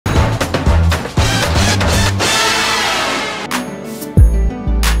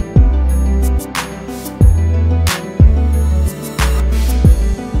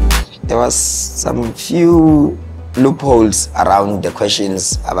was some few loopholes around the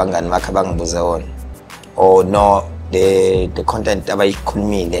questions abangani bakhe bangibuze on, or no, the content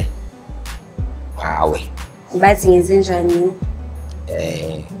abayikhulumile. Hawe. Bathi ngenze njani?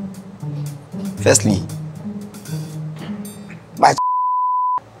 Firstly, but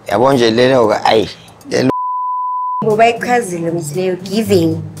yabona nje lelo ayi ngoba ichazile msileyo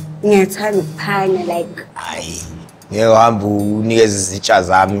giving ngiyathanda ukuphana like ayi ngehamba unikeza izitsha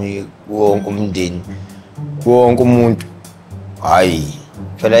zami wonke umndeni wonke umuntu hayi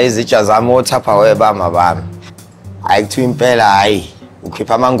phela izitsha zami othapha webama bami hayi kuthi impela hayi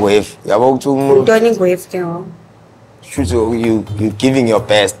ukhipha amangwevu yabo ukuthi umuntu ntoni ingwevu ke ngo should you giving your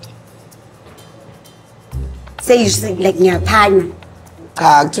best say you say like ngiyaphana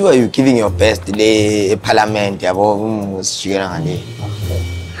cha kuthiwa you giving your best le parliament yabo usijikela ngale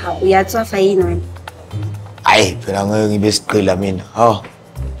uyatsofa yini wena hayi phela ngeke ngibe siqila mina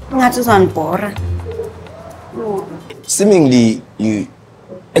ngathi uzanibhora seemingly you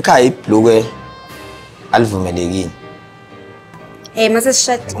ekhaya ibhluke alivumelekile mase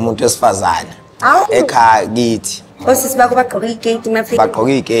sishad umuntu wesifazana ekhaya kithi osisi bakho bagqoka igate mafika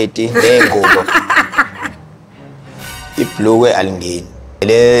bagqoka igate nengubo ibhluke alingeni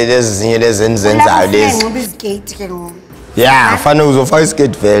lezi zinye lezenzayo lezi ngoba izigate ke ngo yeah fanele uzofaka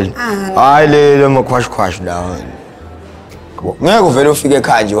iskate vele hayi le makhwashkhwash la ngeke uvele ufike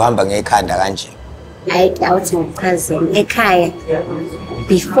ekhaya nje uhamba ngekhanda kanje hayi awuthi ngokuchazela ekhaya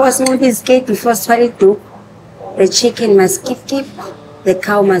before smoke izigate before swallow do the chicken must keep the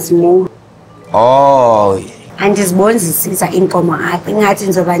cow must move and izibona zisisa inkomo apha ngathi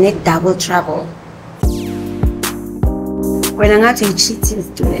ngizoba ne double trouble wena ngathi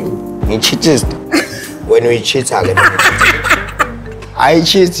uyi-cheatist wena ngi-cheatist wena uyi-cheata ke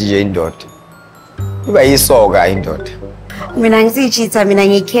ayi-cheat nje indoda iba yisoka indoda mina ngisiyi-cheater mina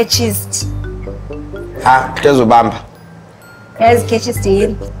ngiyi-catchist tezobamba yazi catchist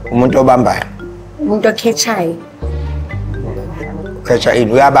yini umuntu obambayo umuntu okhetchayo catcha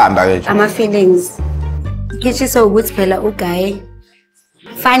ini uyabamba ke ama-feelings catchist ukuthi phela uguy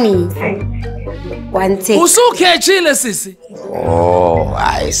funny one take usukhetshile sisi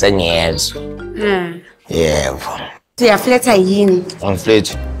hayi sengiyezwa yebo uyaflatter yini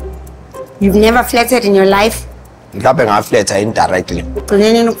angiflatter you've never flattered in your life mhlawumbe ngaflatter indirectly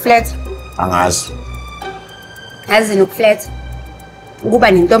ugcineni ukuflatter angazi yazini ukuflatter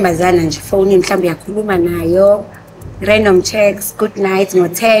ukuba nentombazana nje phone mhlawumbe uyakhuluma nayo random checks good night no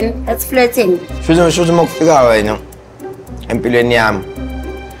 10 that's flirting shuthi makufika wena empilweni yami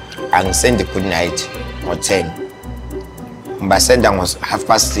angisendi good night ngo-10 ngibasenda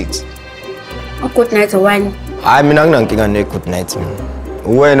ngo-6:30 good night or-1 hayi mina nginankinga ne-good night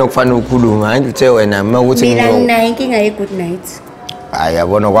wena okufanele ukhuluma hayi uthe wena uma ukuthi mina nginayo inkinga ye-good night hayi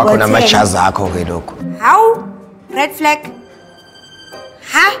yabona kwakhona amajazi akho-ke lokho how red flag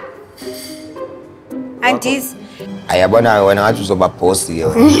ha aunties ayabona wena ngathi uzoba boss-ke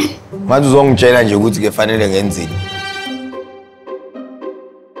wena ngathi uzongitshela nje ukuthi-ke fanele ngenzini.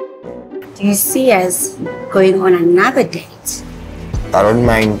 Do you see us going on another date? I don't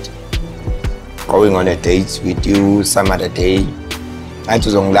mind going on a date with you some other day. Ngathi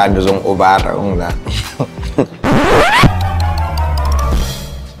uzongilanda uzong-overa ungilanda.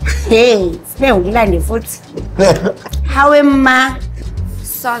 Hey, sibe ngilande futhi. Hawe ma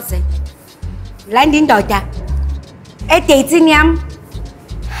soze. Landa indoda. Dating yam.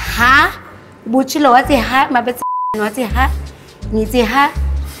 Ha? Buchilo wathi ha, mabethe wathi ha. Nithi ha.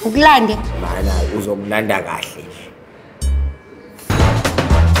 Ukulande. Mana uzongilanda kahle.